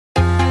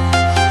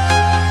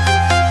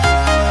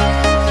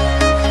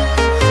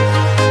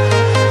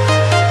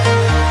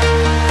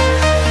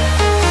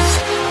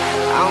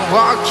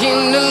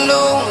Walking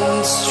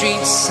alone, the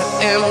streets are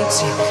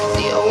empty.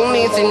 The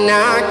only thing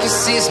I can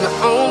see is my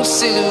own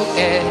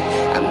silhouette.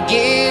 I'm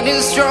getting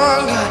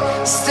stronger,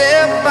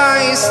 step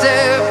by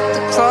step.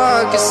 The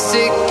clock is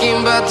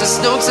ticking, but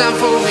there's no time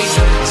for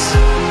regrets.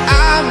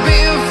 I've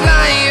been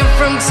flying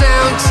from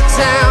town to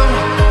town,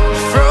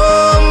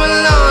 from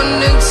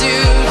London to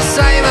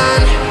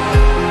Taiwan.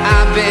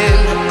 I've been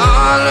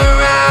all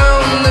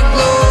around the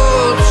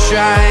globe,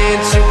 trying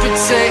to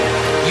protect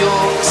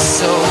your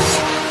soul.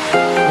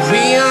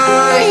 We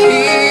are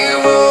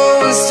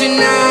heroes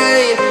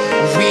tonight.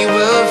 We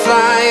will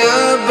fly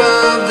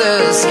above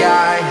the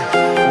sky.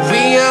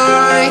 We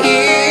are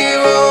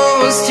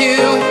heroes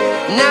tonight.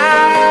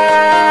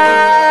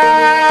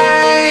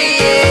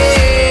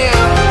 Yeah.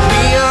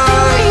 We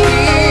are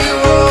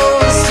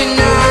heroes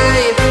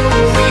tonight.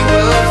 We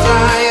will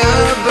fly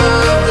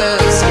above the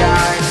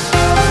sky.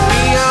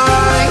 We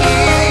are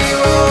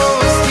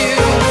heroes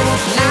tonight.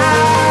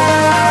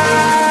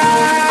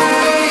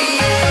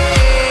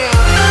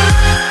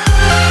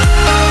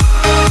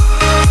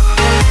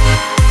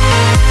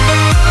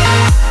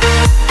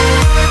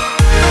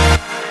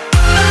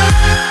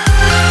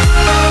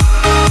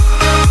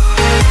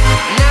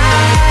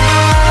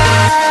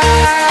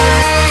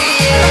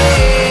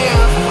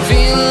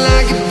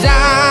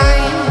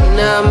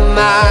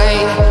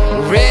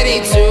 Ready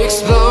to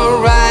explore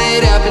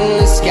right up in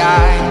the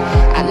sky.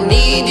 I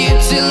need you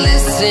to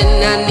listen